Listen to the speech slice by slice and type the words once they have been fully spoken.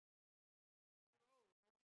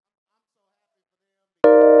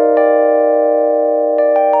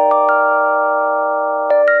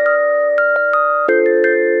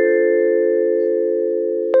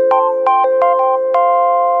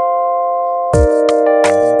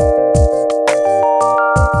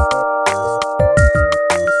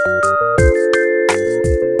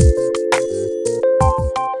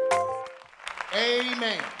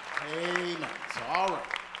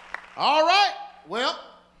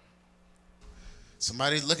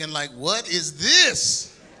Somebody's looking like, what is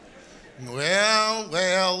this? Well.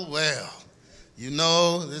 You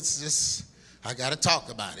know, it's just, I got to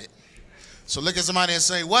talk about it. So look at somebody and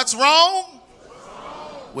say, what's wrong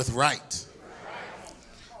with right?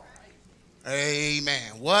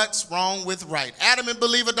 Amen. What's wrong with right?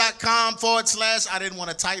 adamandbeliever.com / I didn't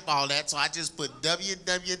want to type all that, so I just put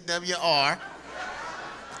www.r.pdf.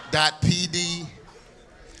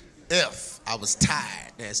 I was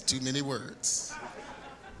tired. That's too many words.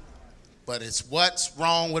 But it's what's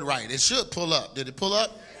wrong with right. It should pull up. Did it pull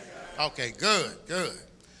up? Okay, good.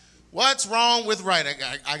 What's wrong with right?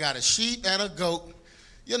 I got a sheep and a goat.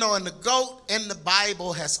 You know, and the goat in the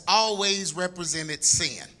Bible has always represented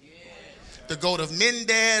sin. The goat of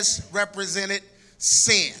Mendes represented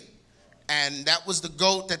sin. And that was the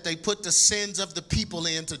goat that they put the sins of the people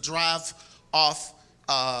in to drive off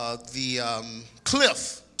the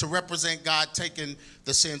cliff to represent God taking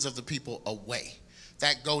the sins of the people away.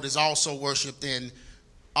 That goat is also worshipped in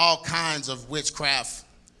all kinds of witchcraft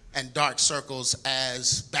and dark circles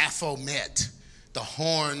as Baphomet, the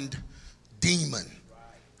horned demon.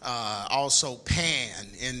 Also Pan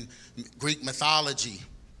in Greek mythology,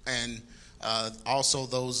 and also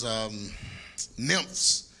those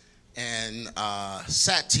nymphs and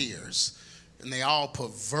satyrs. And they all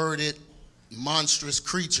perverted, monstrous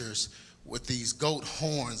creatures with these goat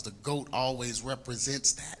horns. The goat always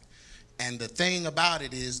represents that. And the thing about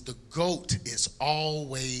it is the goat is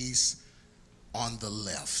always on the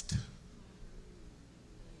left.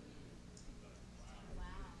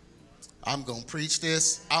 I'm going to preach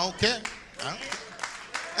this. I don't care. I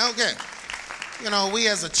don't care. You know, we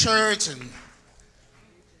as a church and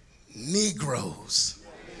Negroes,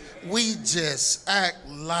 we just act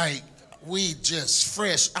like we just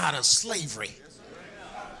fresh out of slavery.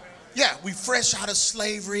 Yeah, we fresh out of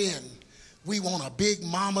slavery, and we want a big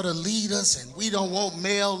mama to lead us, and we don't want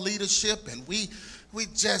male leadership, and we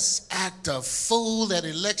just act a fool at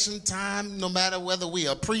election time, no matter whether we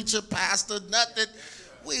a preacher, pastor, nothing.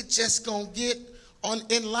 We just gonna get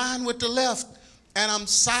in line with the left. And I'm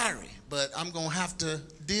sorry, but I'm gonna have to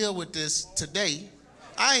deal with this today.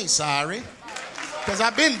 I ain't sorry, because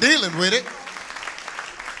I've been dealing with it.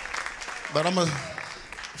 But I'm gonna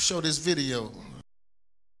show this video.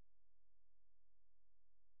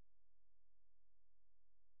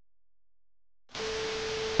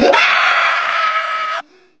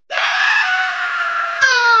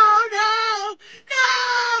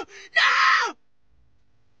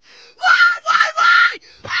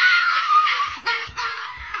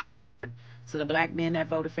 So the black men that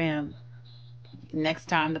voted for him, next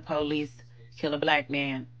time the police kill a black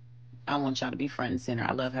man, I want y'all to be front and center.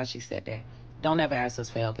 I love how she said that. Don't ever ask us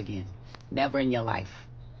for help again. Never in your life.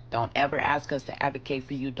 Don't ever ask us to advocate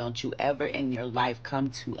for you. Don't you ever in your life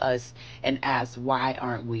come to us and ask, why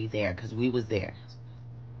aren't we there? Because we was there.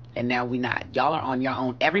 And now we not. Y'all are on your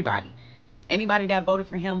own. Everybody. Anybody that voted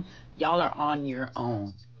for him, y'all are on your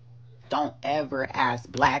own. Don't ever ask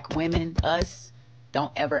black women, us,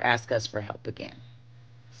 don't ever ask us for help again.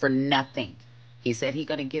 For nothing. He said he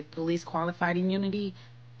gonna give police qualified immunity.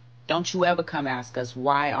 Don't you ever come ask us,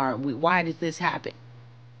 why did this happen?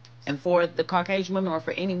 And for the Caucasian women, or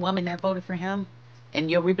for any woman that voted for him, and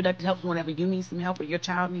your reproductive health, whenever you need some help or your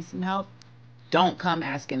child needs some help, don't come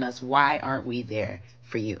asking us, why aren't we there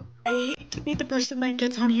for you? I hate to be the person that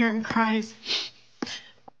gets on here and cries.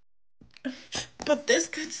 But this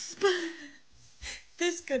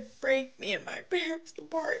could break me and my parents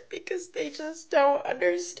apart, because they just don't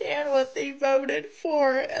understand what they voted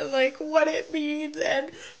for and like what it means,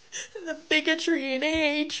 and the bigotry and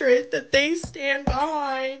hatred that they stand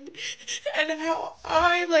behind, and how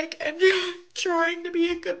I am trying to be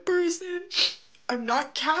a good person. I'm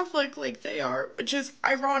not Catholic like they are, which is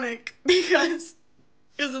ironic because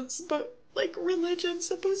it's religion's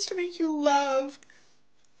supposed to make you love.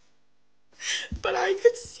 But I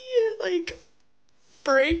could see it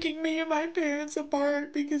breaking me and my parents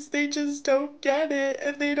apart, because they just don't get it,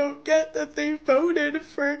 and they don't get that they voted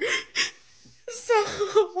for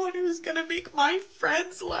someone who's gonna make my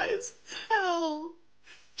friends' lives hell.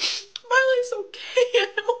 My life's okay, and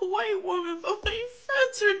I'm a white woman, but my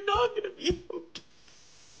friends are not gonna be okay.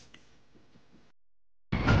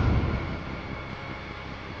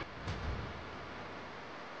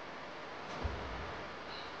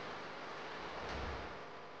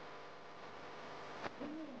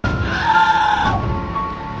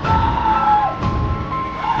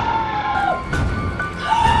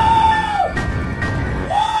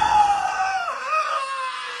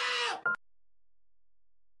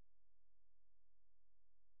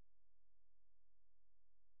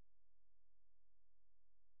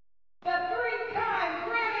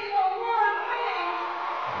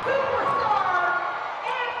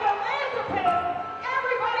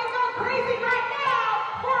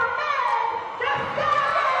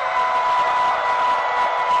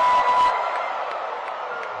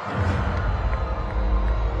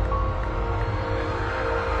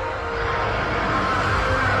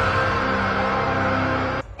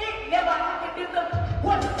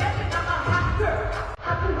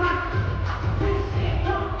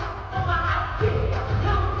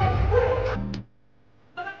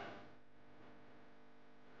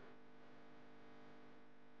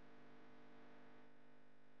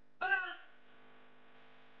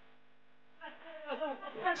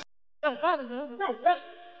 Oh,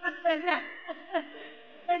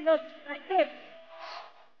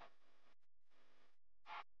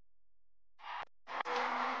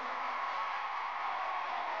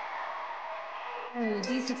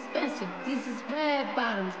 these expensive. These is red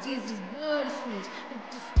bottoms. These is blood shoes.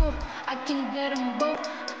 I can get them both.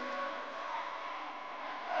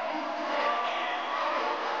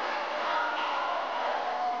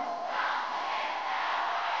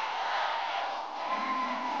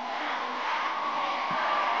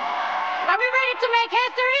 Are we ready to make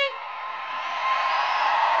history?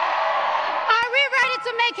 Are we ready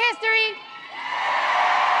to make history?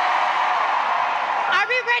 Are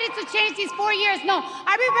we ready to change these 4 years? No.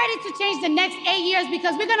 Are we ready to change the next 8 years?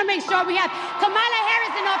 Because we're going to make sure we have Kamala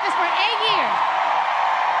Harris in office for 8 years.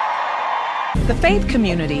 The faith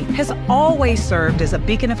community has always served as a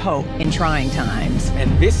beacon of hope in trying times.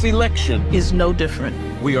 And this election Is no different.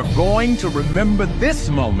 we are going to remember this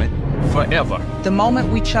moment forever The moment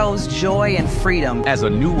we chose joy and freedom. as a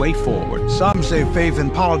new way forward. Some say faith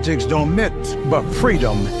and politics don't mix, but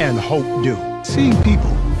freedom and hope do. Seeing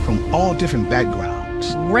people from all different backgrounds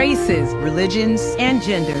Races, religions, and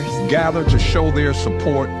genders. Gather to show their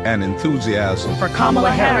support and enthusiasm For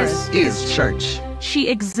Kamala Harris is church. She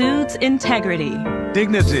exudes integrity,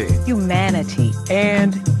 dignity Humanity.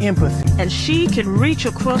 and empathy. and she can reach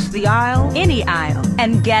across the aisle, any aisle,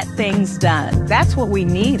 and get things done. That's what we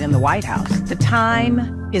need in the White House. The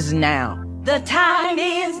time is now. The time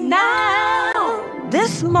is now.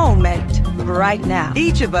 This moment, right now.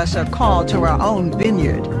 Each of us are called to our own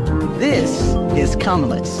vineyard. This is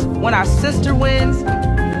Kamala's. When our sister wins,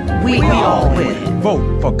 we all win.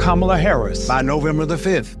 Vote for Kamala Harris by November the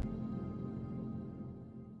 5th.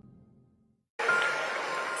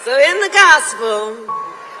 So in the gospel,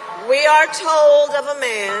 we are told of a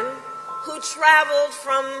man who traveled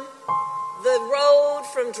from the road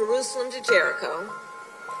from Jerusalem to Jericho.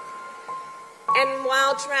 And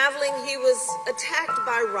while traveling, he was attacked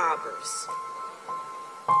by robbers.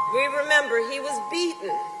 We remember he was beaten.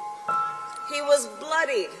 He was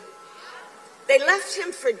bloodied. They left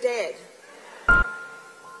him for dead.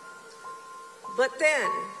 But then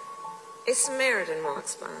a Samaritan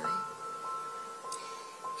walks by.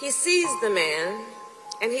 He sees the man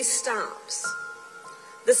and he stops.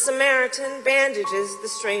 The Samaritan bandages the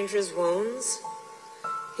stranger's wounds.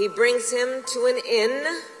 He brings him to an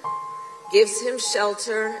inn, gives him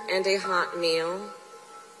shelter and a hot meal,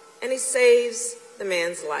 and he saves the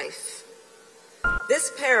man's life.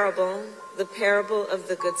 This parable, the parable of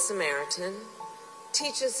the Good Samaritan,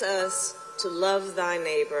 teaches us to love thy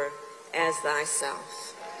neighbor as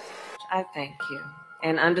thyself. I thank you,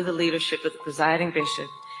 and under the leadership of the presiding bishop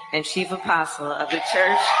and chief apostle of the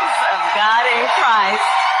Church of God in Christ,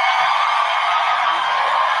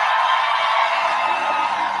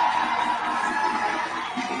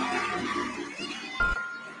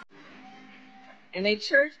 and a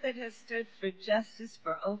church that has stood for justice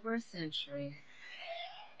for over a century.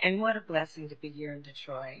 And what a blessing to be here in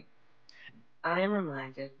Detroit. I am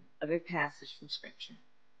reminded of a passage from Scripture.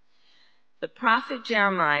 The prophet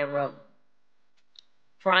Jeremiah wrote,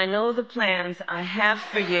 "For I know the plans I have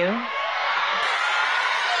for you,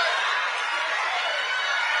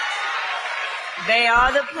 they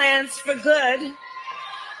are the plans for good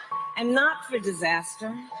and not for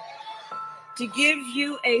disaster, to give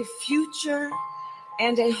you a future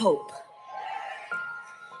and a hope."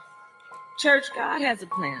 Church, God has a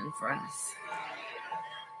plan for us.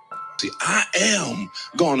 See, I am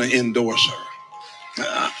going to endorse her.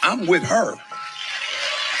 I'm with her.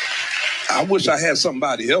 I wish I had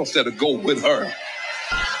somebody else that'll go with her.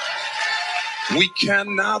 We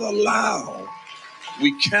cannot allow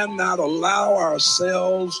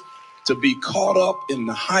ourselves to be caught up in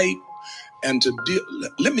the hype and to deal.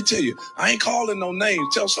 Let me tell you, I ain't calling no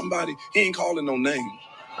names. Tell somebody he ain't calling no names.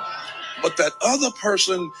 But that other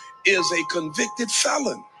person is a convicted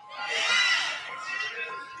felon.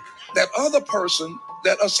 That other person,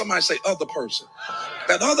 somebody say other person.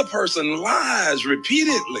 That other person lies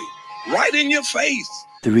repeatedly, right in your face.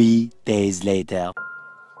 3 days later.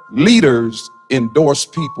 Leaders endorse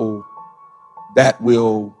people that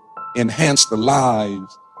will enhance the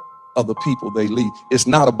lives of the people they lead. It's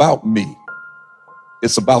not about me.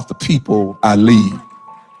 It's about the people I lead.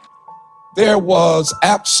 There was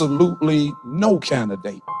absolutely no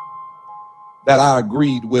candidate that I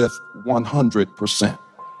agreed with 100%.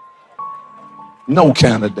 No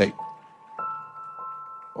candidate.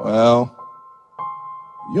 Well,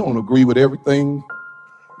 you don't agree with everything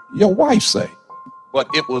your wife say. But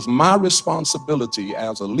it was my responsibility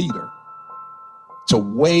as a leader to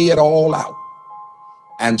weigh it all out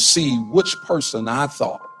and see which person I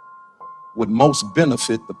thought would most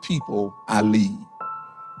benefit the people I lead.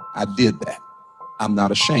 I did that. I'm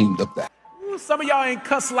not ashamed of that. Ooh, some of y'all ain't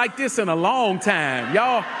cussed like this in a long time.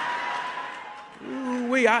 Y'all,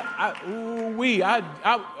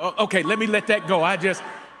 okay, let me let that go.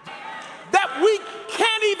 That we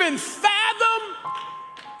can't even fathom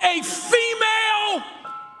a female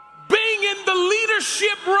being in the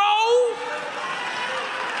leadership role.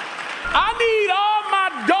 I need all my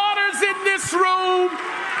daughters in this room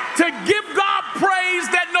to give God praise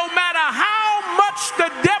that no matter how much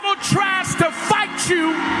the devil tries to fight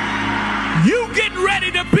you, you get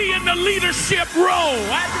ready to be in the leadership role.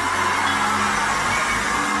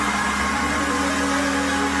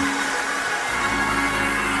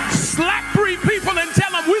 Slap 3 people and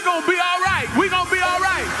tell them we're going to be all right. We're going to be all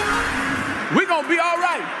right. We're going to be all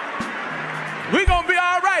right. We're going to be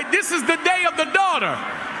all right. This is the day of the daughter.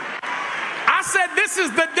 I said this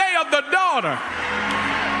is the day of the daughter.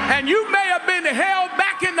 And you may have been held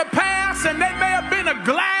back in the past, and there may have been a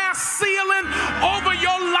glass ceiling over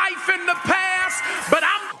your life in the past, but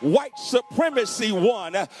white supremacy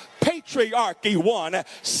won, patriarchy won,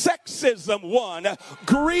 sexism won,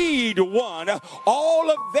 greed won, all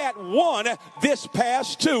of that won this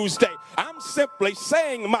past Tuesday. I'm simply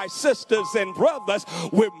saying, my sisters and brothers,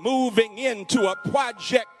 we're moving into a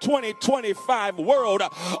Project 2025 world,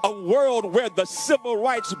 a world where the Civil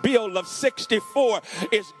Rights Bill of '64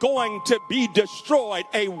 is going to be destroyed,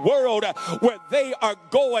 a world where they are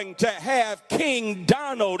going to have King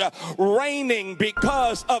Donald reigning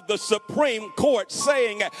because of the Supreme Court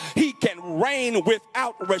saying he can reign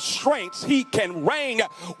without restraints, he can reign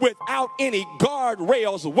without any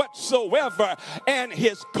guardrails whatsoever, and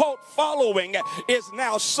his cult following is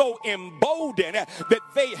now so emboldened that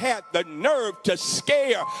they had the nerve to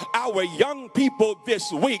scare our young people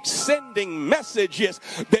this week, sending messages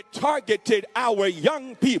that targeted our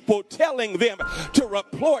young people, telling them to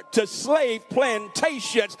report to slave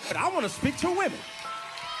plantations. I want to speak to women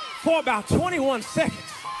for about 21 seconds.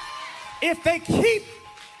 If they keep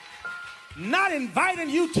not inviting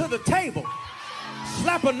you to the table,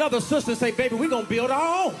 slap another sister and say, baby, we're going to build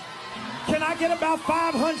our own. Can I get about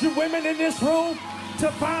 500 women in this room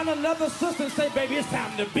to find another sister and say, baby, it's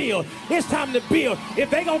time to build. It's time to build.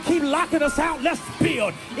 If they going to keep locking us out, let's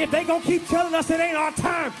build. If they going to keep telling us it ain't our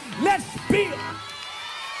time, let's build.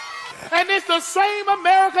 And it's the same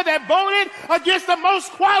America that voted against the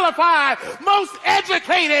most qualified, most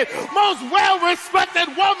educated, most well-respected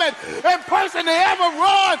woman and person to ever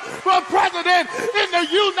run for president in the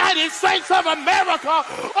United States of America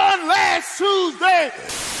on last Tuesday.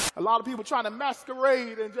 A lot of people trying to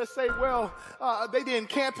masquerade and just say, well, they didn't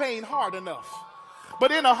campaign hard enough.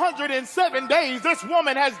 But in 107 days, this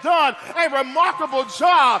woman has done a remarkable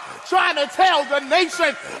job trying to tell the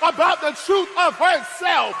nation about the truth of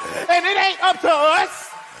herself. And it ain't up to us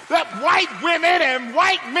that white women and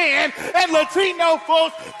white men and Latino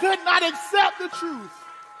folks could not accept the truth.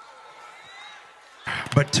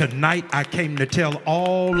 But tonight I came to tell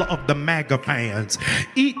all of the MAGA fans,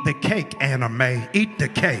 eat the cake, anime, eat the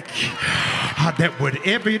cake. That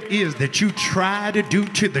whatever it is that you try to do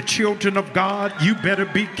to the children of God, you better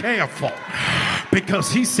be careful.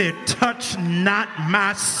 Because he said, touch not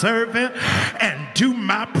my servant and do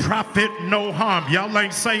my prophet no harm. Y'all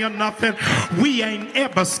ain't saying nothing. We ain't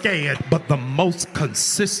ever scared. But the most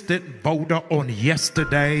consistent voter on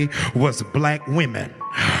yesterday was black women.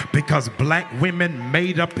 Because black women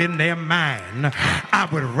made up in their mind, I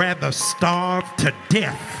would rather starve to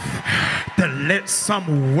death than let some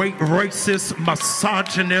racist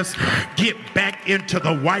misogynist get back into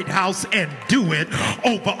the White House and do it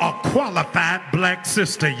over a qualified black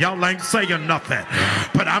sister. Y'all ain't saying nothing.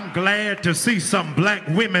 But I'm glad to see some black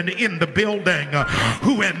women in the building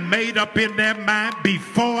who had made up in their mind,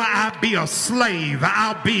 before I be a slave,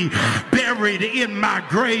 I'll be buried in my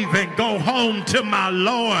grave and go home to my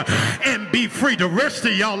Lord and be free. The rest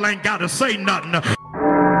of y'all ain't got to say nothing.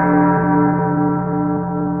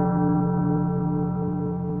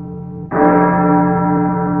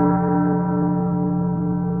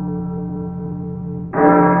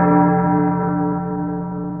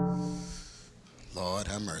 Lord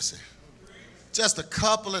have mercy. Just a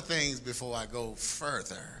couple of things before I go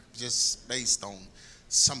further, just based on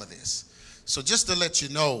some of this. So just to let you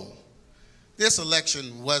know, this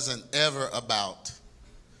election wasn't ever about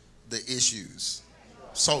the issues.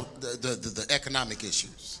 So the economic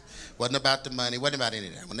issues. Wasn't about the money, wasn't about any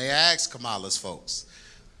of that. When they asked Kamala's folks,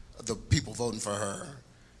 the people voting for her,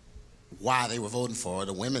 why they were voting for her,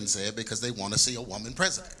 the women said because they want to see a woman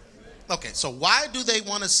president. Okay, so why do they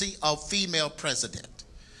want to see a female president?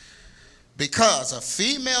 Because a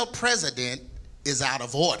female president is out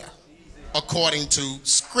of order. according to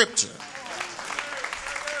Scripture.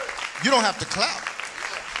 You don't have to clap.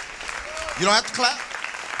 You don't have to clap.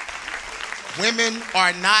 Women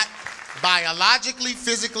are not biologically,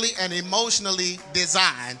 physically, and emotionally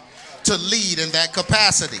designed to lead in that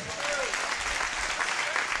capacity.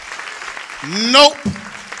 Nope.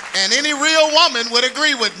 And any real woman would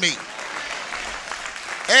agree with me.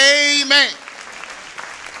 Amen.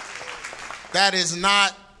 That is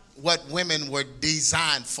not what women were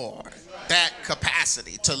designed for. That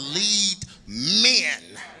capacity to lead men.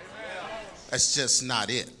 That's just not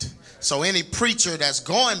it. So any preacher that's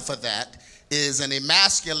going for that is an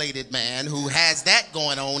emasculated man who has that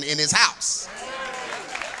going on in his house.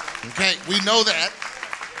 Okay, we know that.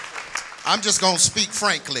 I'm just going to speak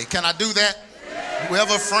frankly. Can I do that?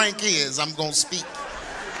 Whoever Frank is, I'm going to speak.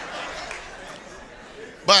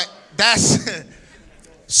 But that's,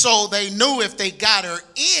 so they knew if they got her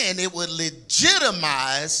in, it would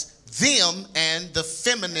legitimize them and the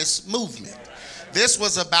feminist movement. This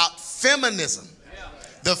was about feminism,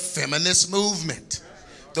 the feminist movement.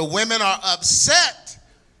 The women are upset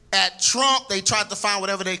at Trump. They tried to find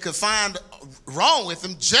whatever they could find wrong with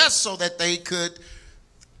him just so that they could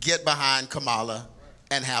get behind Kamala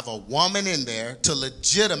and have a woman in there to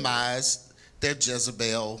legitimize their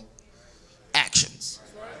Jezebel actions.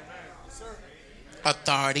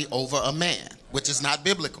 Authority over a man, which is not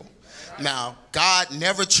biblical. Now, God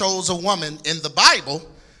never chose a woman in the Bible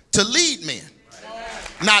to lead men.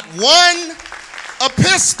 Not one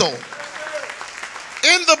epistle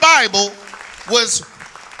in the Bible was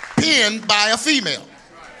penned by a female.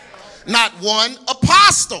 Not one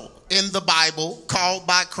apostle in the Bible called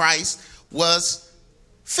by Christ was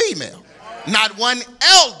female. Not one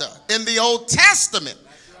elder in the Old Testament.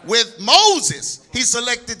 With Moses, he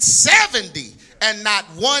selected 70 and not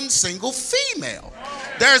one single female.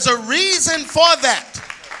 There's a reason for that.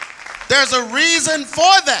 There's a reason for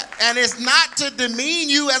that. And it's not to demean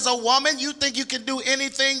you as a woman. You think you can do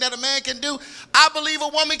anything that a man can do. I believe a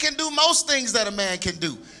woman can do most things that a man can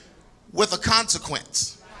do with a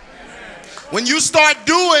consequence. When you start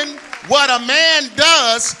doing what a man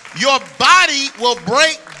does, your body will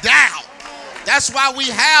break down. That's why we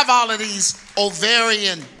have all of these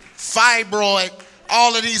ovarian, fibroid,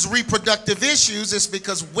 all of these reproductive issues. It's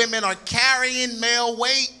because women are carrying male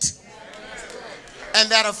weight. And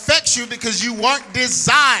that affects you because you weren't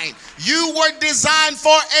designed. You were designed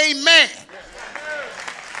for a man.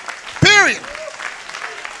 Period.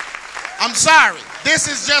 I'm sorry. This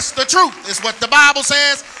is just the truth. It's what the Bible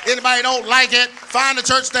says. Anybody don't like it, find a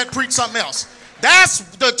church that preach something else. That's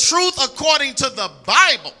the truth according to the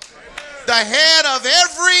Bible. The head of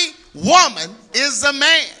every woman is a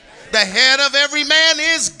man. The head of every man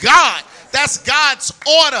is God. That's God's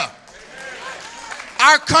order.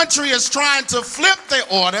 Our country is trying to flip the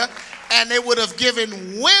order, and they would have given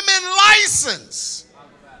women license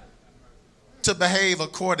to behave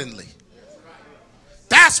accordingly.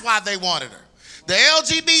 That's why they wanted her. The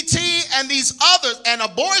LGBT and these others and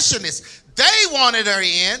abortionists, they wanted her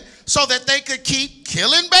in so that they could keep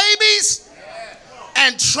killing babies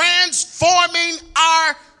and transforming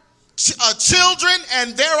our children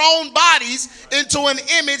and their own bodies into an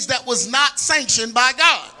image that was not sanctioned by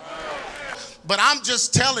God. But I'm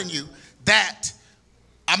just telling you that,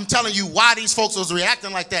 I'm telling you why these folks was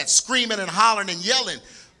reacting like that, screaming and hollering and yelling.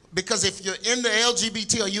 Because if you're in the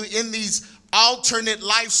LGBT or you're in these alternate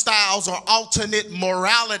lifestyles or alternate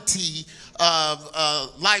morality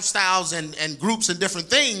lifestyles and groups and different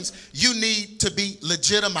things, you need to be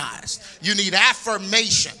legitimized. You need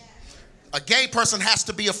affirmation. A gay person has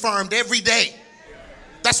to be affirmed every day.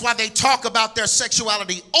 That's why they talk about their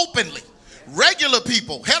sexuality openly. Regular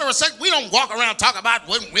people, heterosexual, we don't walk around talking about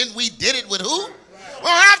when we did it with who. We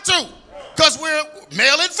don't have to, because we're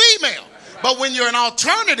male and female. But when you're an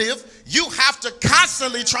alternative, you have to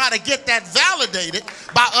constantly try to get that validated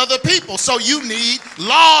by other people. So you need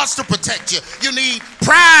laws to protect you. You need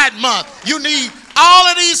Pride Month. You need all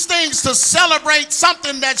of these things to celebrate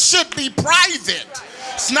something that should be private.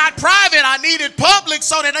 It's not private. I need it public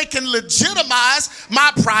so that they can legitimize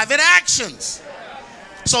my private actions.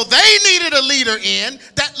 So they needed a leader in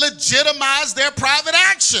that legitimized their private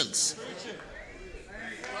actions.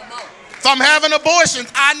 If I'm having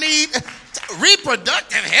abortions, I need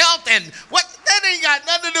reproductive health and what? That ain't got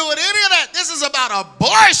nothing to do with any of that. This is about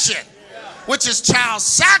abortion, which is child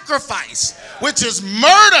sacrifice, which is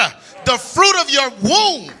murder. The fruit of your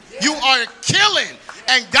womb, you are killing.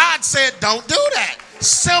 And God said, don't do that.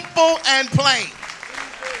 Simple and plain.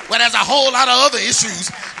 Well, there's a whole lot of other issues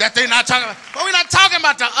that they're not talking about. But we're not talking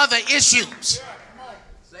about the other issues.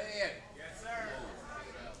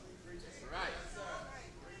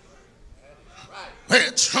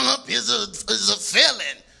 Well, Trump is a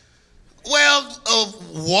felon. Well,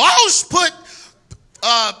 Walsh put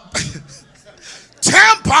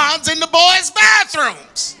tampons in the boys'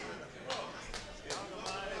 bathrooms.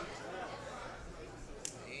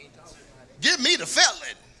 Give me the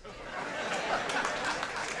felon.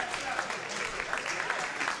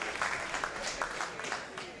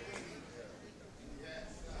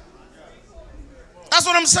 That's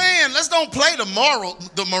what I'm saying. Let's don't play the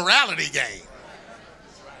morality game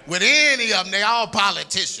with any of them. They all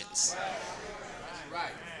politicians.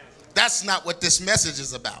 That's not what this message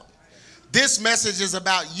is about. This message is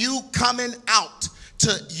about you coming out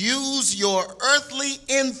to use your earthly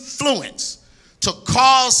influence to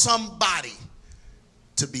cause somebody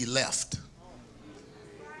to be left.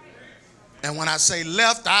 And when I say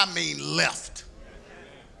left, I mean left.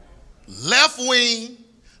 Left wing,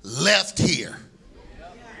 left here.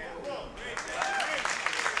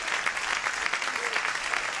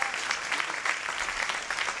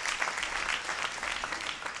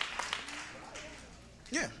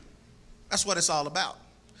 Yeah, that's what it's all about.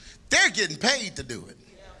 They're getting paid to do it.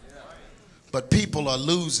 But people are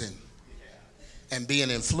losing and being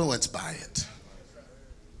influenced by it.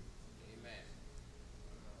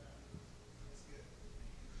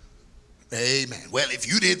 Amen. Well, if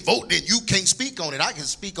you didn't vote, then you can't speak on it. I can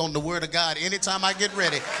speak on the word of God anytime I get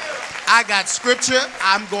ready. I got scripture.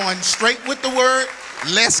 I'm going straight with the word.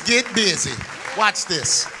 Let's get busy. Watch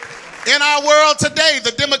this. In our world today,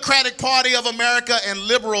 the Democratic Party of America and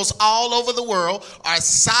liberals all over the world are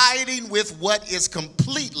siding with what is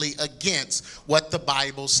completely against what the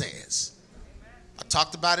Bible says. I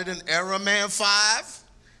talked about it in Era Man 5,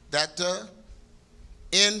 that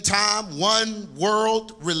end time one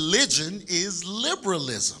world religion is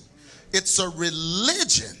liberalism. It's a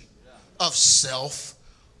religion of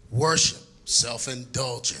self-worship,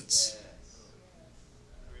 self-indulgence.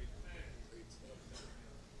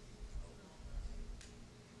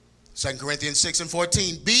 Second Corinthians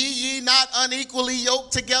 6:14, be ye not unequally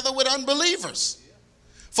yoked together with unbelievers.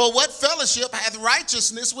 For what fellowship hath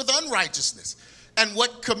righteousness with unrighteousness? And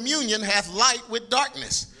what communion hath light with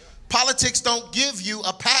darkness? Politics don't give you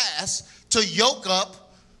a pass to yoke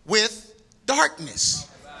up with darkness.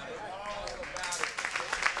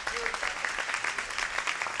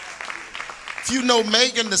 If you know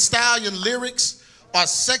Megan Thee Stallion lyrics are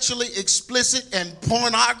sexually explicit and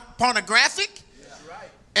pornographic,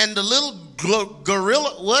 and the little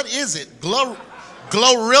gorilla, what is it?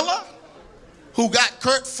 Glorilla, who got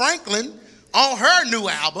Kurt Franklin on her new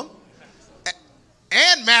album,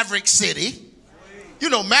 and Maverick City. You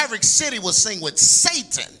know, Maverick City was sing with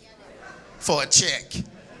Satan for a check.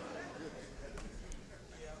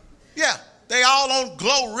 Yeah, they all on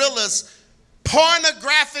Glorilla's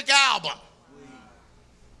pornographic album.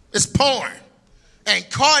 It's porn. And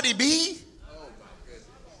Cardi B,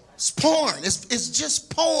 it's porn. It's just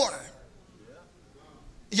porn.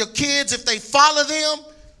 Your kids, if they follow them,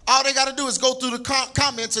 all they got to do is go through the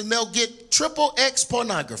comments and they'll get XXX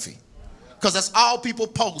pornography. Because that's all people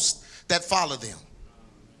post that follow them.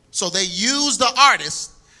 So they use the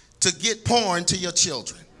artist to get porn to your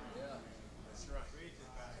children.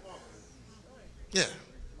 Yeah.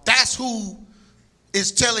 That's who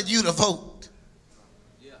is telling you to vote.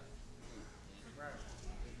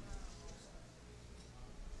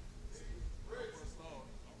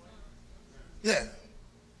 Yeah.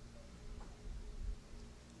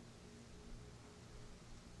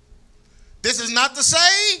 This is not to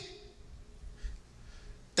say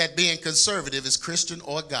that being conservative is Christian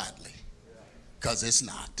or godly, because it's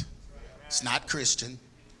not. It's not Christian.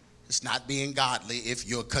 It's not being godly if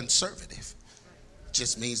you're conservative. It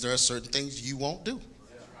just means there are certain things you won't do.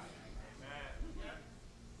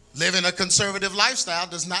 Living a conservative lifestyle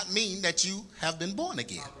does not mean that you have been born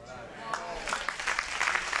again.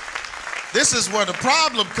 This is where the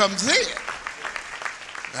problem comes in.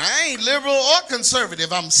 I ain't liberal or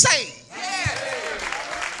conservative. I'm saved.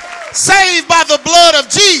 Saved by the blood of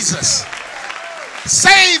Jesus.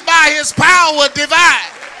 Saved by his power divine.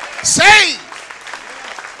 Saved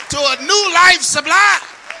to a new life sublime.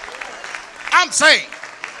 I'm saved.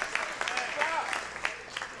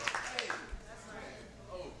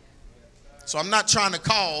 So I'm not trying to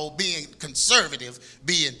call being conservative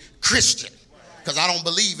being Christian, because I don't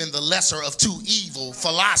believe in the lesser of two evil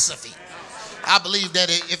philosophy. I believe that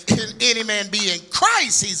if any man be in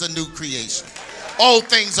Christ, he's a new creation. Old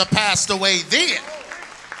things are passed away then.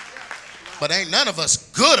 But ain't none of us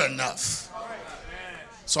good enough.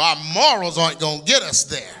 So our morals aren't going to get us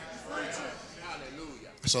there.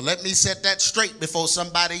 So let me set that straight before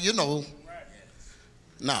somebody, No,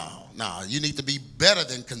 you need to be better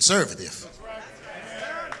than conservative.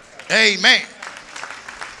 Amen.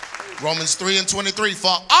 Romans 3:23, for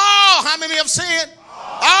all, how many have sinned?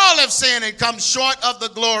 All have sinned and come short of the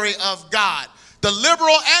glory of God. The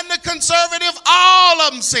liberal and the conservative, all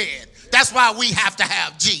of them sinned. That's why we have to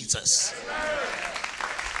have Jesus.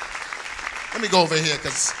 Let me go over here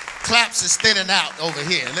because claps is thinning out over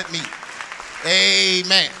here.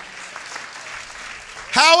 Amen.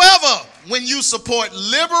 However, when you support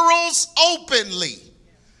liberals openly,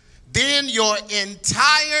 then your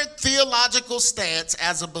entire theological stance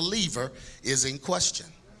as a believer is in question.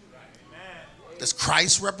 Does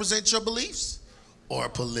Christ represent your beliefs or a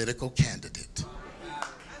political candidate?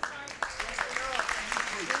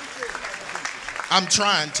 I'm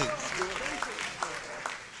trying to.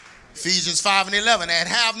 Ephesians 5:11, and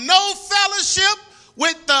have no fellowship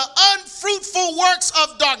with the unfruitful works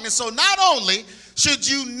of darkness. So not only should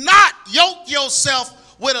you not yoke yourself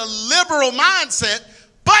with a liberal mindset,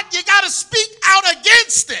 but you got to speak out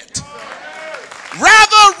against it.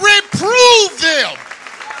 Rather, reprove them.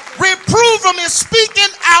 Reprove them is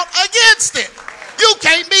speaking out against it. You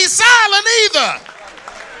can't be silent either.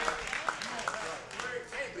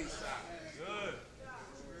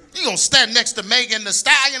 You gonna stand next to Megan Thee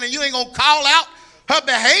Stallion and you ain't gonna call out her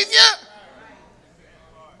behavior?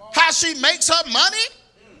 How she makes her money?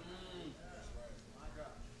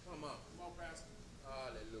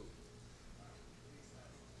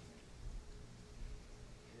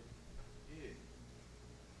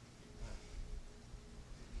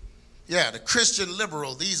 Yeah, the Christian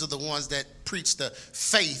liberal, these are the ones that preach the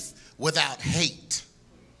faith without hate.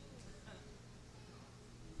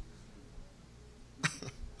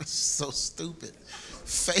 So stupid.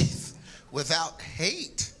 Faith without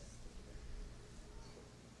hate.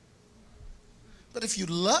 But if you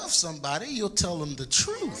love somebody, you'll tell them the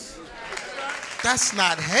truth. That's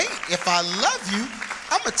not hate. If I love you,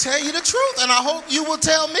 I'm going to tell you the truth, and I hope you will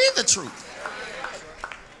tell me the truth.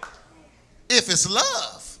 If it's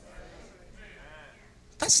love.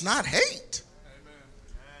 That's not hate.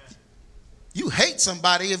 You hate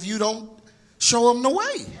somebody if you don't show them the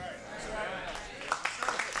way.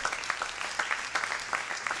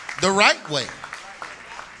 The right way.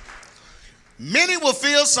 Many will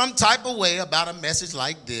feel some type of way about a message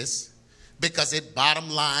like this because it bottom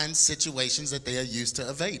line situations that they are used to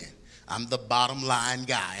evading. I'm the bottom line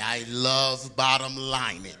guy. I love bottom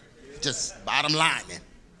lining. Just bottom lining.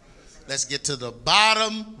 Let's get to the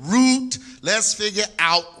bottom root. Let's figure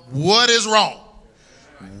out what is wrong.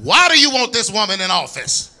 Why do you want this woman in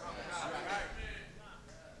office?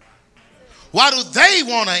 Why do they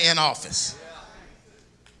want her in office?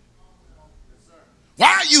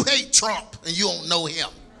 Why you hate Trump and you don't know him?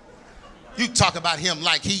 You talk about him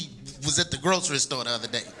like he was at the grocery store the other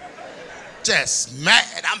day. Just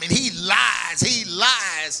mad. I mean, he lies. He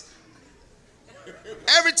lies.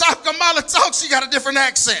 Every time Kamala talks, she got a different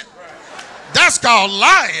accent. That's called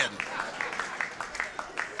lying.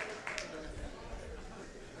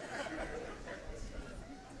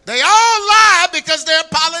 They all lie because they're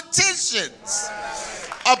politicians.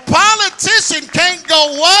 A politician can't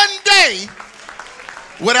go one day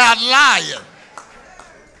without lying.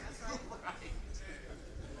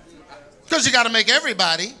 Because you got to make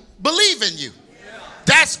everybody believe in you.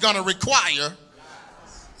 That's going to require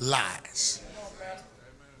lies.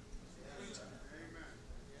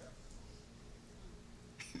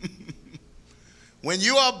 When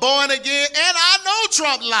you are born again, and I know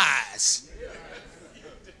Trump lies.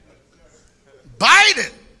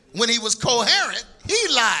 Biden, when he was coherent, he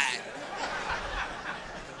lied.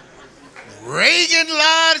 Reagan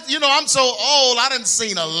lied. You know, I'm so old, I done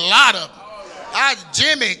seen a lot of them.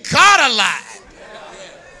 Jimmy Carter lied.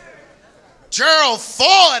 Gerald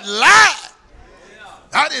Ford lied.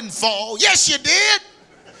 I didn't fall. Yes, you did.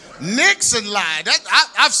 Nixon lied.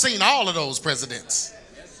 I've seen all of those presidents.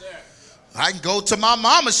 I can go to my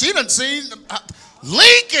mama. She done seen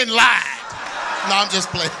Lincoln lied. No, I'm just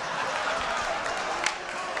playing.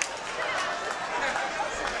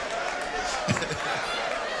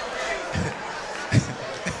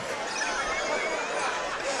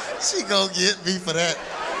 She gonna get me for that.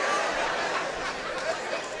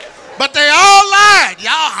 But they all lied.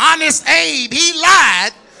 Y'all, Honest Abe, he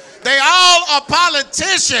lied. They all are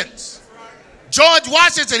politicians. George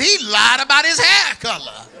Washington, he lied about his hair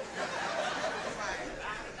color.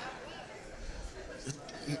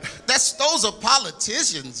 Those are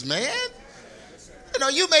politicians, man. You know,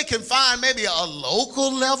 you may can find maybe a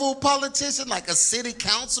local level politician, like a city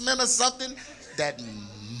councilman or something, that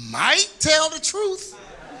might tell the truth.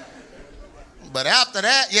 But after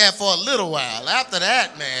that, yeah, for a little while. After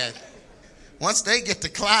that, man, once they get to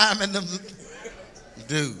climbing them,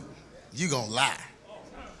 dude, you gonna lie.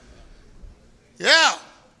 Yeah.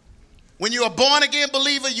 When you're a born-again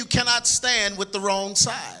believer, you cannot stand with the wrong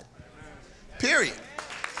side. Period.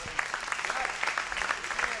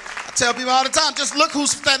 I tell people all the time, just look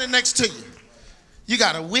who's standing next to you. You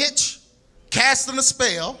got a witch casting a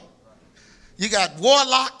spell. You got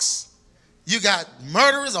warlocks. You got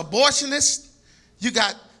murderers, abortionists. You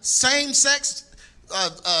got same-sex,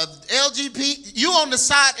 LGBT. You on the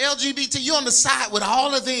side, LGBT, you on the side with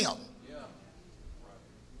all of them.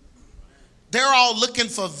 They're all looking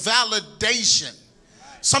for validation,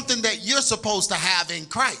 something that you're supposed to have in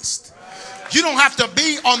Christ. You don't have to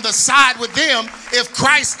be on the side with them if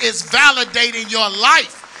Christ is validating your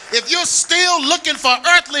life. If you're still looking for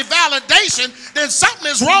earthly validation, then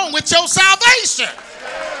something is wrong with your salvation.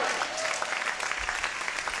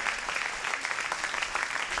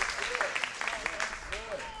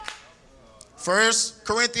 First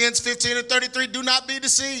Corinthians 15:33, do not be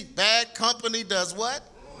deceived. Bad company does what?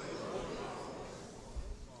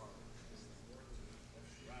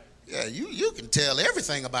 Yeah, you can tell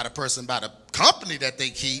everything about a person by the company that they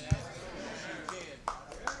keep.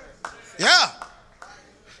 Yeah.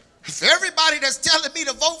 If everybody that's telling me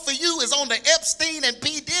to vote for you is on the Epstein and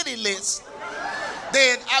P. Diddy list,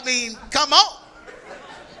 then, I mean, come on.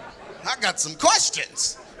 I got some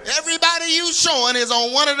questions. Everybody you showing is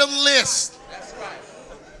on one of them lists. That's right.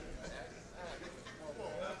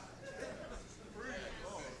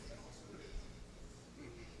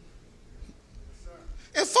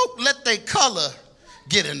 And folk let their color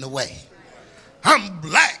get in the way. I'm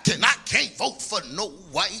black and I can't vote for no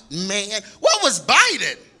white man. What was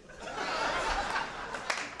Biden?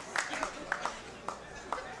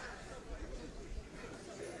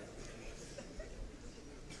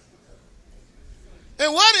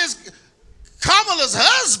 And what is Kamala's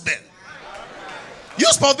husband?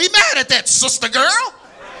 You're supposed to be mad at that, sister girl.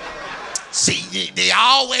 See, they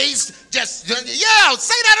always just, yeah,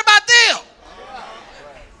 say that about them.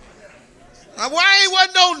 Why ain't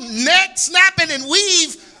wasn't no neck snapping and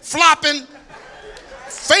weave flopping,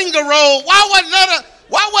 finger roll? Why wasn't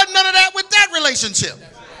none of that with that relationship?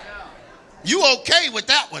 You okay with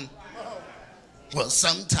that one? Well,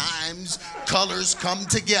 sometimes colors come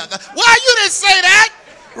together. Why you didn't say that?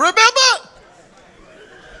 Remember?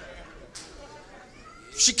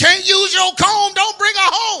 She can't use your comb, don't bring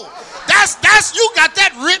her home. That's you got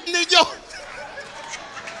that written in your.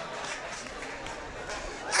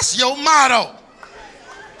 That's your motto.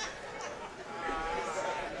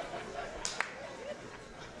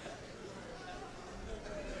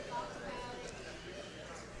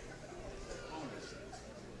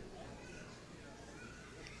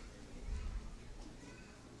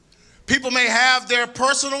 People may have their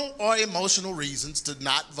personal or emotional reasons to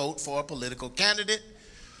not vote for a political candidate,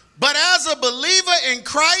 but as a believer in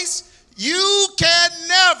Christ, you can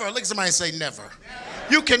never, look at somebody say never.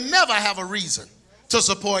 You can never have a reason to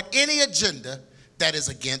support any agenda that is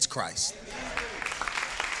against Christ.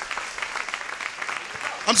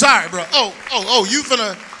 I'm sorry, bro. Oh, you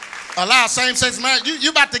finna allow same-sex marriage? You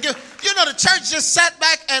about to give, you know, the church just sat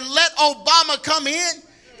back and let Obama come in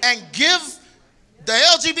and give the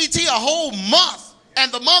LGBT a whole month,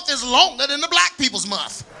 and the month is longer than the black people's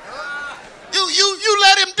month. You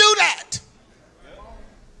let him do that.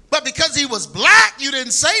 But because he was black, you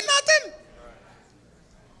didn't say nothing?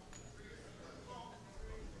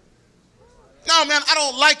 No, man, I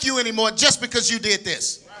don't like you anymore just because you did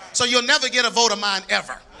this. So you'll never get a vote of mine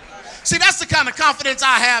ever. See, that's the kind of confidence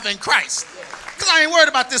I have in Christ. Because I ain't worried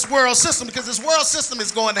about this world system, because this world system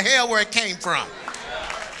is going to hell where it came from.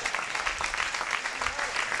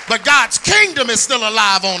 But God's kingdom is still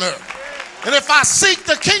alive on earth. And if I seek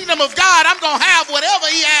the kingdom of God, I'm going to have whatever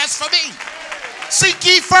he has for me. Seek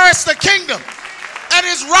ye first the kingdom and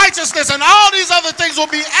his righteousness, and all these other things will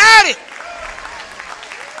be added.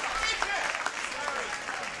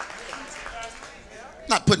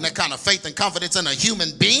 Not putting that kind of faith and confidence in a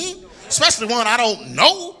human being, especially one I don't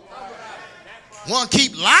know. One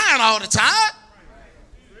keep lying all the time.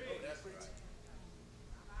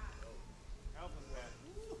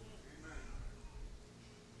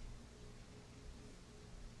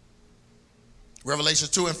 Revelation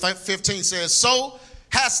 2:15 says, so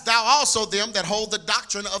hast thou also them that hold the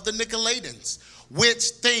doctrine of the Nicolaitans, which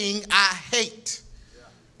thing I hate.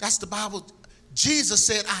 That's the Bible. Jesus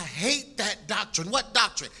said, I hate that doctrine. What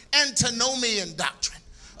doctrine? Antinomian doctrine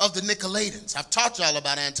of the Nicolaitans. I've taught y'all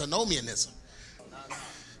about antinomianism.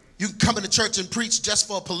 You can come into church and preach just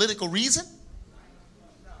for a political reason?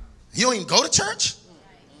 You don't even go to church?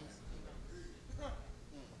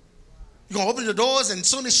 You're going to open the doors, and as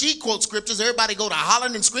soon as she quotes scriptures, everybody go to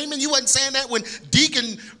hollering and screaming. You wasn't saying that when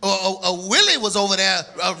Deacon or Willie was over there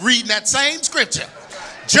reading that same scripture.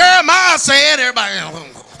 Jeremiah said, everybody,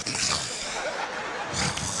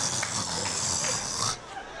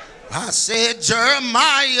 I said,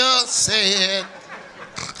 Jeremiah said.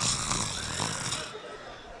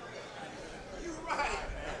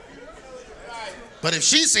 But if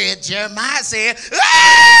she said, Jeremiah said,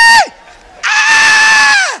 ah!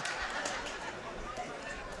 Ah!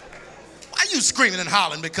 Why are you screaming and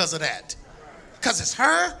hollering because of that? Because it's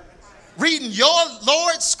her reading your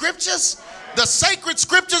Lord's scriptures, the sacred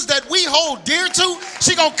scriptures that we hold dear to.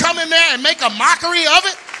 She gonna come in there and make a mockery of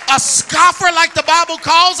it, a scoffer like the Bible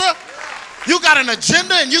calls her. You got an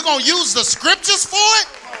agenda and you gonna use the scriptures for it?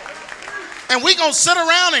 And we gonna sit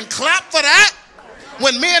around and clap for that?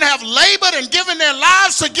 When men have labored and given their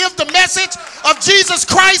lives to give the message of Jesus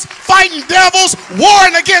Christ, fighting devils,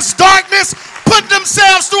 warring against darkness, putting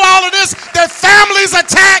themselves through all of this, their families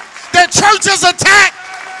attacked, their churches attacked,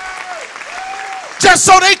 just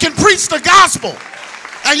so they can preach the gospel.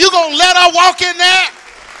 And you gonna let her walk in there?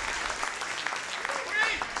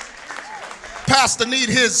 Pastor need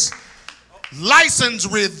his license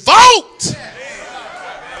revoked.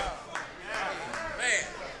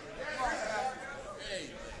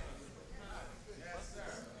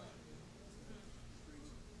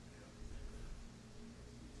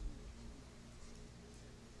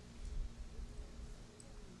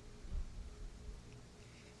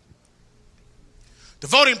 The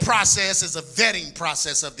voting process is a vetting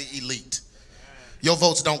process of the elite. Your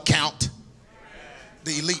votes don't count.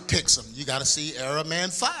 The elite picks them. You got to see Era Man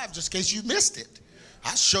 5 just in case you missed it.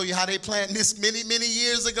 I'll show you how they planned this many, many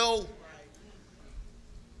years ago.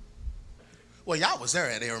 Well, y'all was there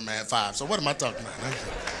at Era Man 5, so what am I talking about?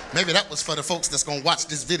 Maybe that was for the folks that's going to watch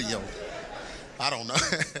this video. I don't know.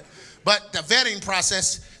 But the vetting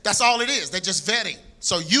process, that's all it is. They're just vetting.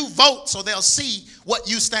 So you vote so they'll see what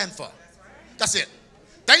you stand for. That's it.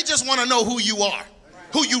 They just want to know who you are,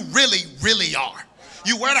 who you really, really are.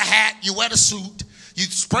 You wear the hat, you wear the suit, you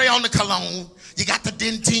spray on the cologne, you got the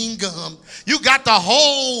dentine gum, you got the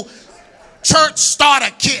whole church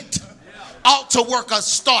starter kit, ought to work a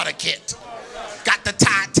starter kit. Got the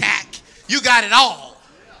tie tack, you got it all.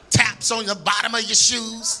 Taps on the bottom of your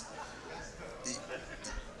shoes.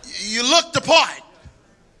 You look the part,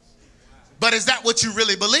 but is that what you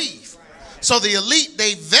really believe? So the elite,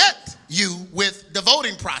 they vet you with the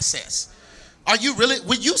voting process. Are you really,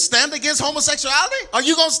 will you stand against homosexuality? Are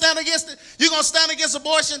you going to stand against it? You going to stand against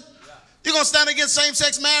abortion? You going to stand against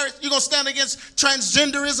same-sex marriage? You going to stand against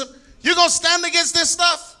transgenderism? You going to stand against this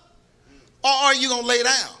stuff? Or are you going to lay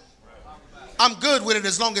down? I'm good with it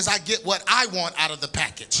as long as I get what I want out of the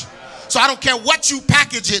package. So I don't care what you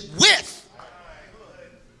package it with,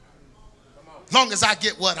 as long as I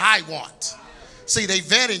get what I want. See, they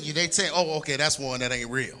vetting you. They say, oh, okay, that's one that ain't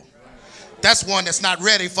real. That's one that's not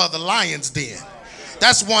ready for the lion's den.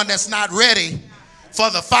 That's one that's not ready for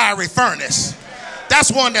the fiery furnace.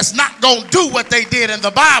 That's one that's not going to do what they did in the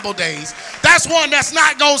Bible days. That's one that's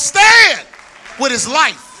not going to stand with his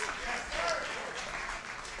life.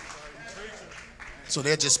 So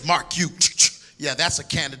they'll just mark you. Yeah, that's a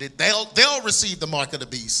candidate. They'll receive the mark of the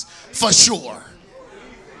beast for sure.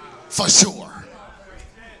 For sure.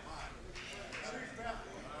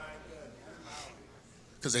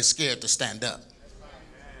 Because they're scared to stand up.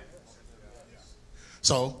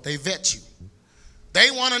 So they vet you.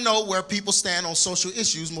 They want to know where people stand on social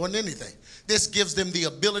issues more than anything. This gives them the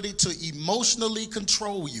ability to emotionally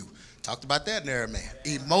control you. Talked about that in there, man.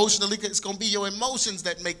 Emotionally, it's going to be your emotions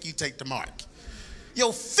that make you take the mark.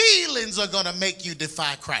 Your feelings are going to make you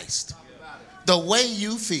defy Christ. The way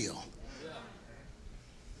you feel.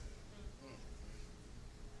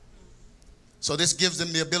 So this gives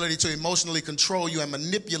them the ability to emotionally control you and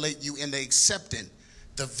manipulate you into accepting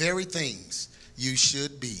the very things you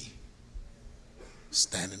should be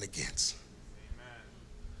standing against.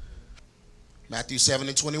 Matthew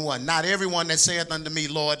 7:21. Not everyone that saith unto me,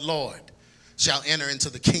 Lord, Lord, shall enter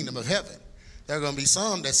into the kingdom of heaven. There are going to be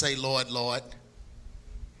some that say, Lord, Lord.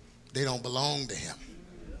 They don't belong to him.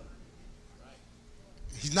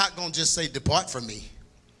 He's not going to just say, depart from me.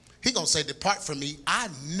 He's going to say, depart from me. I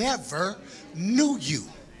never knew you.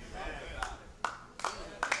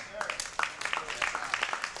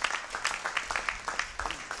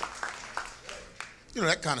 You know,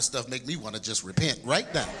 that kind of stuff make me want to just repent right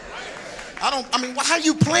now. I mean, how are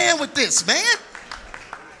you playing with this, man?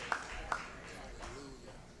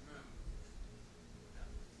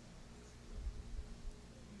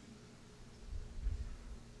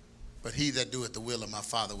 But he that doeth the will of my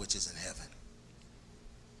Father which is in heaven.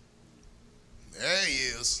 There he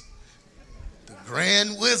is. The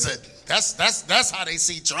grand wizard. That's how they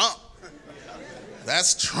see Trump.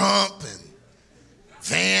 That's Trump and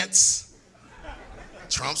Vance,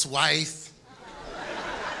 Trump's wife.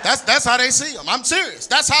 That's how they see them. I'm serious.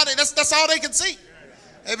 That's all they can see.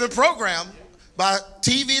 They've been programmed by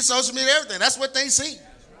TV, social media, everything. That's what they see.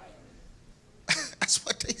 That's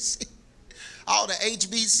what they see. All the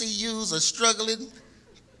HBCUs are struggling,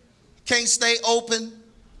 can't stay open,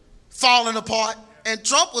 falling apart. And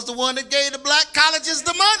Trump was the one that gave the black colleges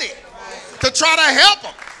the money to try to help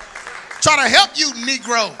them. Try to help you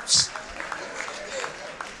Negroes.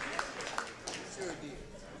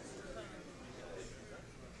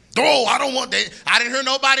 Oh, I don't want that. I didn't hear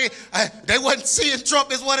nobody. They wasn't seeing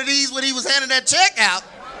Trump as one of these when he was handing that check out.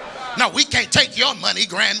 No, we can't take your money,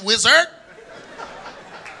 Grand Wizard.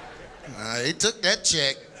 He took that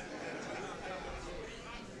check.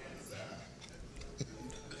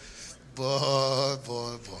 Boy.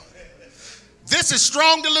 This is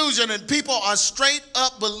strong delusion, and people are straight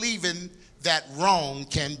up believing that wrong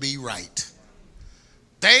can be right.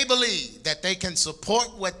 They believe that they can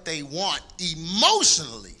support what they want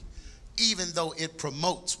emotionally, even though it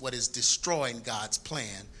promotes what is destroying God's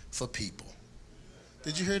plan for people.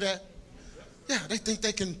 Did you hear that? Yeah, they think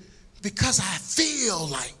they can, because I feel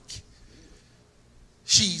like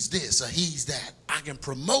she's this or he's that, I can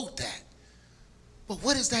promote that. But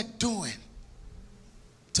what is that doing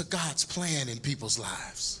to God's plan in people's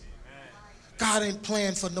lives? God ain't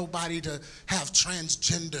planned for nobody to have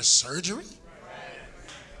transgender surgery.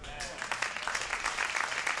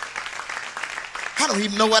 I don't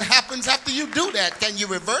even know what happens after you do that. Can you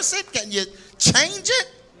reverse it? Can you change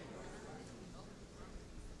it?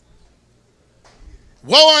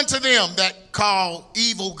 Woe unto them that call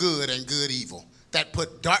evil good and good evil, that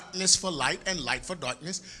put darkness for light and light for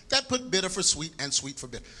darkness, that put bitter for sweet and sweet for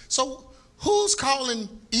bitter. So who's calling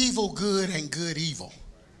evil good and good evil?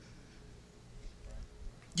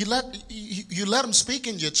 You let them speak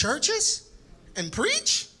in your churches and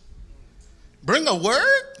preach? Bring a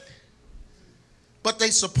word? But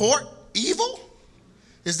they support evil?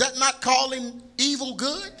 Is that not calling evil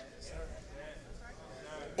good?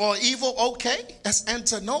 Or evil okay? That's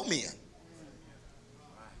antinomian.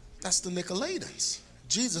 That's the Nicolaitans.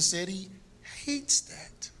 Jesus said he hates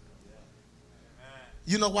that.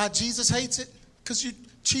 You know why Jesus hates it? Because you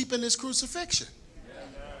cheapen his crucifixion.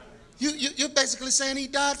 You're basically saying he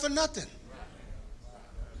died for nothing.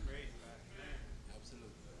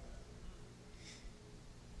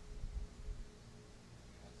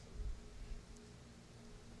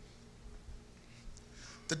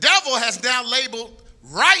 The devil has now labeled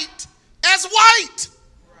right as white.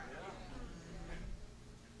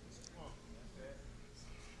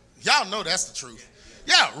 Y'all know that's the truth.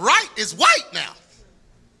 Yeah, right is white now.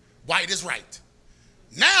 White is right.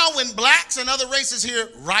 Now when blacks and other races hear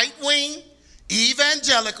right-wing,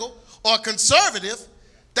 evangelical, or conservative,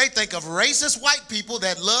 they think of racist white people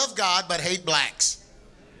that love God but hate blacks.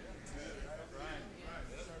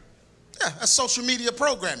 Yeah, that's social media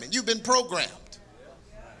programming. You've been programmed.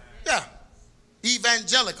 Yeah.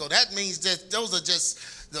 Evangelical, that means that those are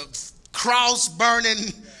just the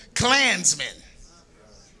cross-burning Klansmen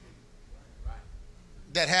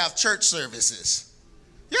that have church services.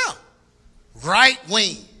 Yeah. Right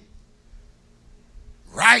wing.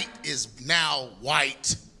 Right is now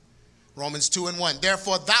white. Romans 2:1.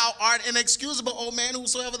 Therefore thou art inexcusable, O man,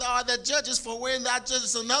 whosoever thou art that judges, for wherein thou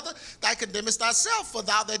judgest another, thou condemnest thyself, for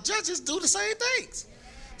thou that judgest do the same things.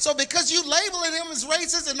 So because you labeling him as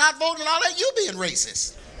racist and not voting and all that, you being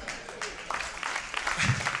racist.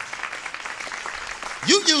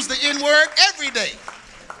 You use the N-word every day.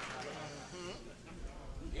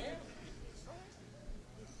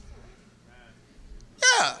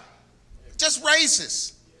 Yeah, just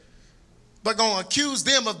racist. But going to accuse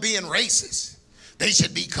them of being racist. They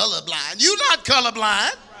should be colorblind. You're not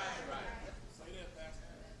colorblind.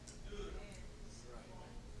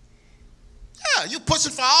 Yeah, you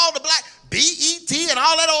pushing for all the black BET and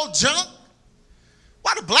all that old junk.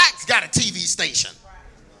 Why the blacks got a TV station?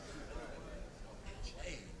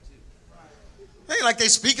 It ain't like they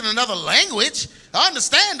speak in another language. I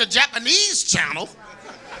understand the Japanese channel.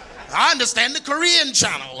 I understand the Korean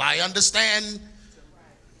channel. I understand,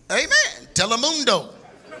 amen, Telemundo.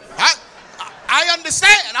 I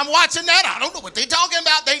understand. I'm watching that. I don't know what they're talking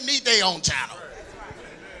about. They need their own channel.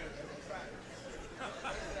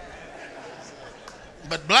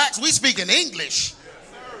 But blacks, we speak in English.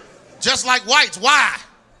 Just like whites. Why?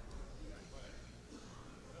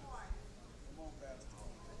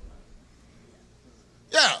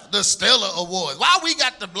 Yeah, the Stella Awards. Why we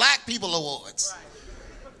got the Black People Awards?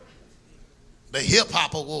 The Hip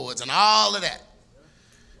Hop Awards and all of that.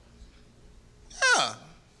 Yeah.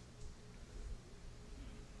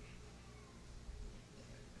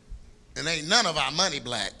 And ain't none of our money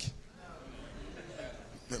black.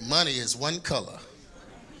 But money is one color.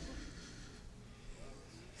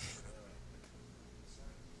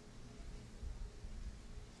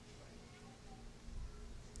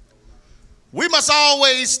 We must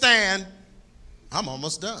always stand, I'm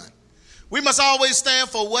almost done. We must always stand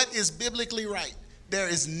for what is biblically right. There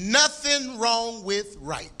is nothing wrong with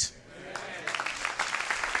right.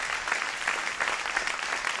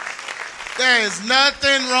 There is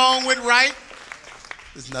nothing wrong with right.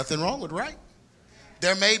 There's nothing wrong with right.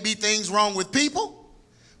 There may be things wrong with people,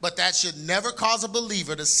 but that should never cause a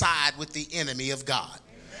believer to side with the enemy of God.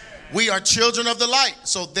 We are children of the light,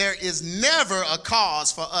 so there is never a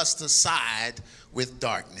cause for us to side with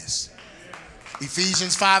darkness.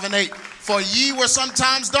 Ephesians 5:8. For ye were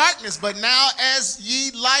sometimes darkness, but now as ye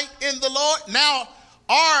light in the Lord, now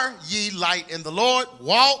are ye light in the Lord,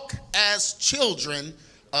 walk as children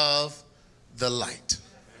of the light.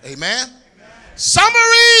 Amen.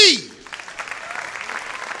 Summary.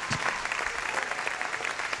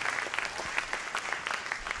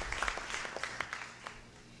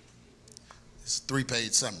 It's a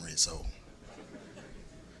 3-page summary, so.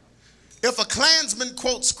 If a Klansman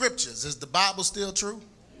quotes scriptures, is the Bible still true?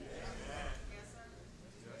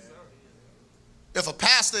 If a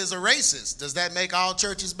pastor is a racist, does that make all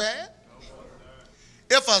churches bad?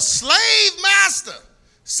 If a slave master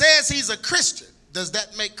says he's a Christian, does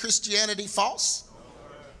that make Christianity false?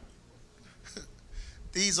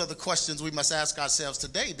 These are the questions we must ask ourselves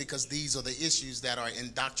today, because these are the issues that are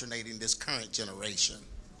indoctrinating this current generation.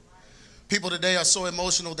 People today are so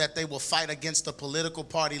emotional that they will fight against a political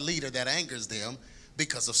party leader that angers them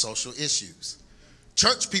because of social issues.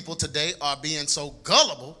 Church people today are being so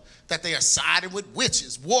gullible that they are siding with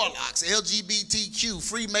witches, warlocks, LGBTQ,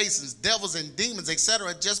 Freemasons, devils and demons,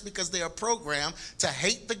 etc., just because they are programmed to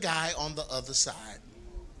hate the guy on the other side.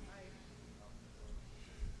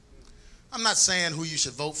 I'm not saying who you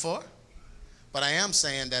should vote for, but I am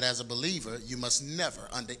saying that as a believer, you must never,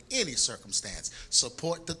 under any circumstance,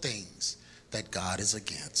 support the things that God is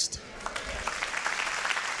against.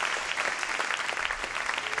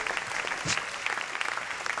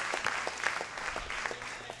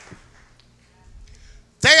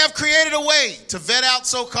 They have created a way to vet out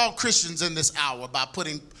so-called Christians in this hour by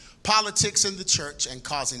putting politics in the church and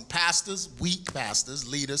causing pastors, weak pastors,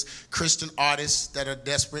 leaders, Christian artists that are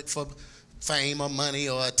desperate for fame or money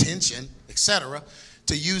or attention, etc.,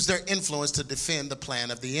 to use their influence to defend the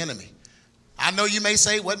plan of the enemy. I know you may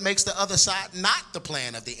say, what makes the other side not the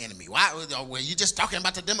plan of the enemy? Why? Well, you're just talking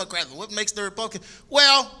about the Democrats. What makes the Republican?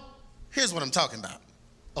 Well, here's what I'm talking about.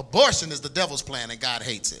 Abortion is the devil's plan and God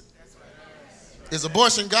hates it. Is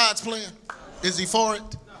abortion God's plan? Is he for it?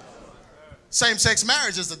 Same-sex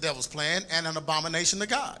marriage is the devil's plan and an abomination to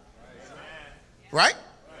God. Right?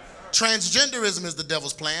 Transgenderism is the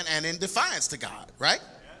devil's plan and in defiance to God. Right?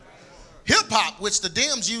 Hip-hop, which the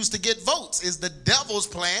Dems use to get votes, is the devil's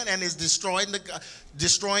plan and is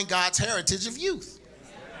destroying God's heritage of youth.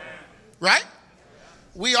 Right?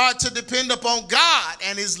 We are to depend upon God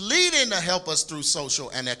and his leading to help us through social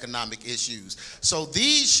and economic issues. So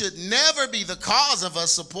these should never be the cause of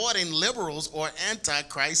us supporting liberals or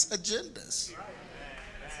anti-Christ agendas.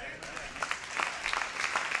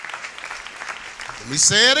 Let me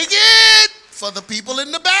say it again for the people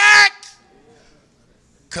in the back.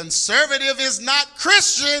 Conservative is not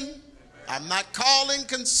Christian. I'm not calling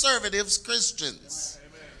conservatives Christians.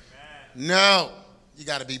 No, you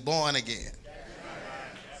got to be born again.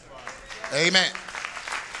 Amen.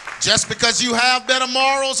 Just because you have better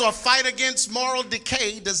morals or fight against moral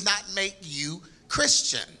decay does not make you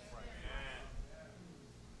Christian.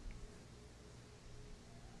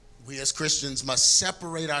 We as Christians must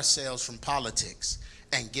separate ourselves from politics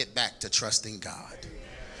and get back to trusting God.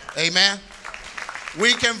 Amen.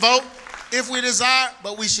 We can vote if we desire,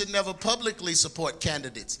 but we should never publicly support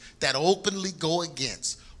candidates that openly go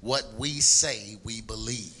against what we say we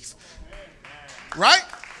believe. Right?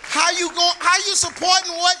 How you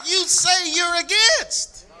supporting what you say you're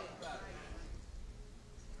against?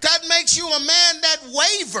 That makes you a man that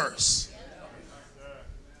wavers.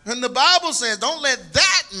 And the Bible says, don't let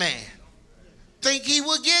that man think he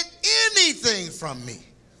will get anything from me.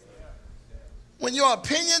 When your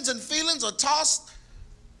opinions and feelings are tossed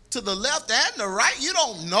to the left and the right, you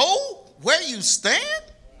don't know where you stand.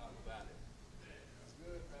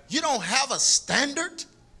 You don't have a standard.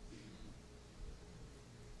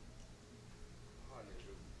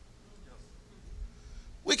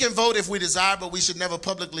 We can vote if we desire, but we should never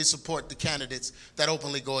publicly support the candidates that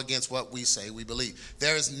openly go against what we say we believe.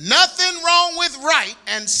 There is nothing wrong with right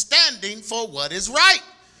and standing for what is right.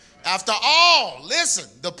 After all, listen,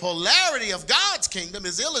 the polarity of God's kingdom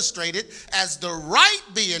is illustrated as the right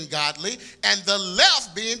being godly and the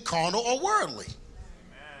left being carnal or worldly.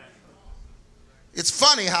 It's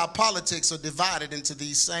funny how politics are divided into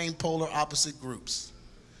these same polar opposite groups.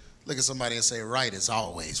 Look at somebody and say, right is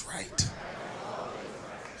always right.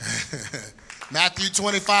 Matthew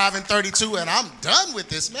 25 and 32, and I'm done with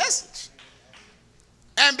this message.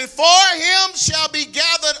 And before him shall be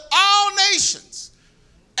gathered all nations,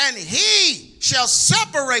 and he shall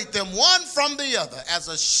separate them one from the other, as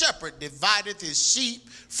a shepherd divideth his sheep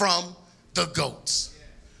from the goats.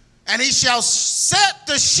 And he shall set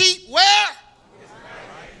the sheep where?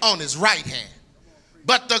 On his right hand.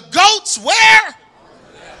 But the goats where?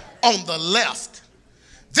 On the left.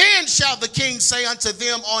 Then shall the king say unto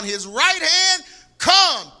them on his right hand,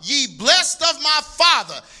 come, ye blessed of my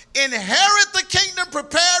Father, inherit the kingdom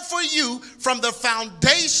prepared for you from the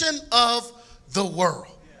foundation of the world.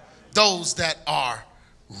 Those that are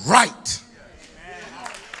right.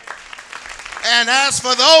 And as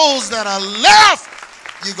for those that are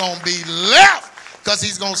left, you're going to be left, because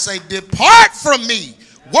he's going to say, depart from me,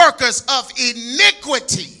 workers of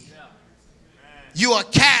iniquity. You are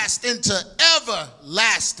cast into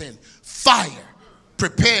everlasting fire,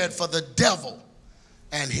 prepared for the devil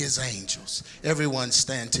and his angels. Everyone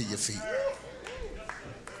stand to your feet.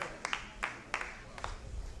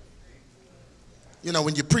 You know,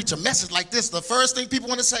 when you preach a message like this, the first thing people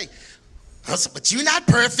want to say, but you're not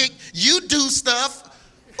perfect. You do stuff.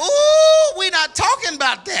 Ooh, we're not talking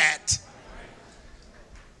about that.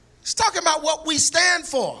 It's talking about what we stand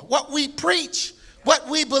for, what we preach, what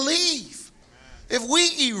we believe. If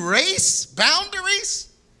we erase boundaries,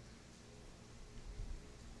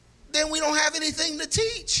 then we don't have anything to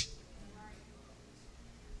teach.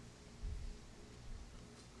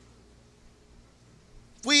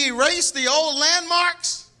 If we erase the old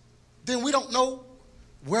landmarks, then we don't know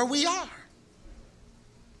where we are.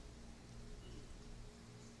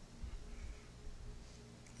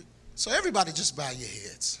 So everybody just bow your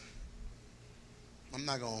heads. I'm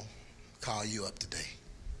not going to call you up today.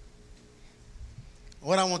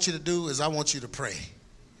 What I want you to do is I want you to pray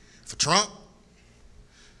for Trump,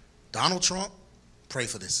 Donald Trump. Pray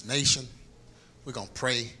for this nation. We're going to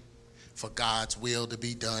pray for God's will to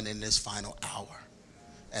be done in this final hour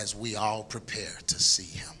as we all prepare to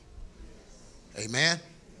see him. Amen.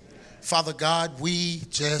 Father God, we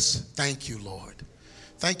just thank you, Lord.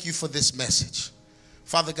 Thank you for this message.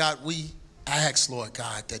 Father God, we ask, Lord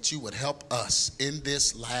God, that you would help us in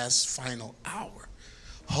this last final hour.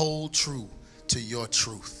 Hold true to your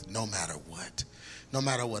truth no matter what. No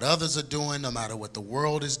matter what others are doing, no matter what the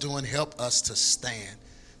world is doing, help us to stand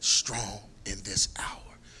strong in this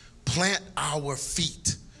hour. Plant our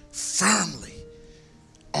feet firmly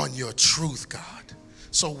on your truth, God,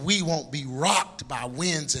 so we won't be rocked by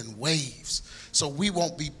winds and waves, so we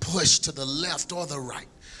won't be pushed to the left or the right.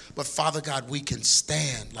 But Father God, we can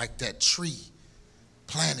stand like that tree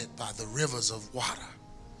planted by the rivers of water.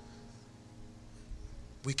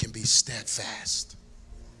 We can be steadfast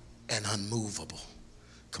and unmovable.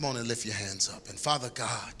 Come on and lift your hands up. And Father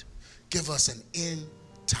God, give us an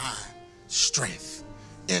end-time strength,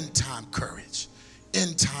 end-time courage,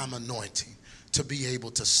 end-time anointing to be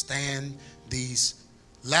able to stand these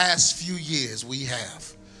last few years we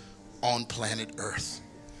have on planet Earth.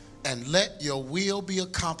 And let your will be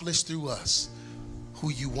accomplished through us,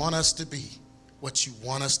 who you want us to be, what you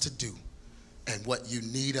want us to do, and what you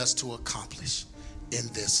need us to accomplish in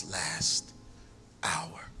this last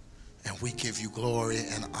hour. And we give you glory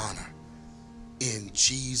and honor. In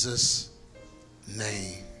Jesus'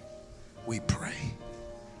 name we pray.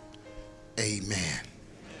 Amen.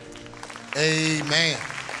 Amen.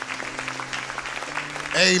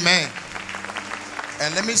 Amen.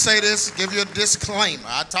 And let me say this, give you a disclaimer.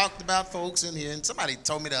 I talked about folks in here, and somebody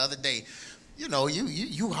told me the other day, you know,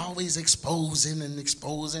 you always exposing,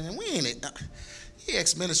 and we ain't.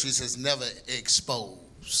 EX Ministries has never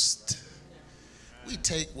exposed. We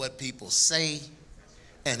take what people say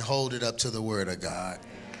and hold it up to the word of God.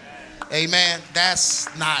 Amen.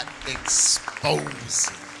 That's not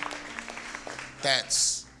exposing.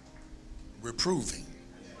 That's reproving.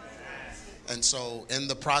 And so in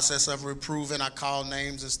the process of reproving, I call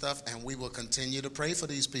names and stuff, and we will continue to pray for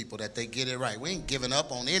these people that they get it right. We ain't giving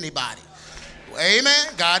up on anybody. Amen.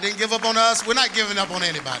 God didn't give up on us. We're not giving up on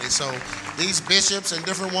anybody. So these bishops and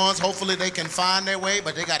different ones, hopefully they can find their way,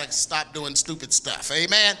 but they got to stop doing stupid stuff.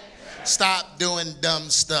 Amen. Stop doing dumb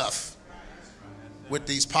stuff with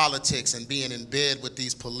these politics and being in bed with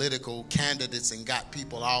these political candidates and got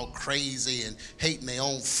people all crazy and hating their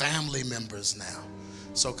own family members now.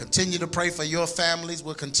 So continue to pray for your families.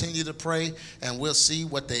 We'll continue to pray, and we'll see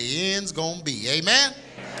what the end's going to be. Amen?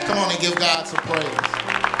 Come on and give God some praise.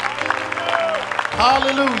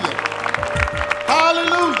 Hallelujah.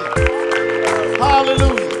 Hallelujah.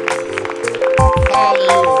 Hallelujah.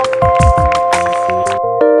 Hallelujah.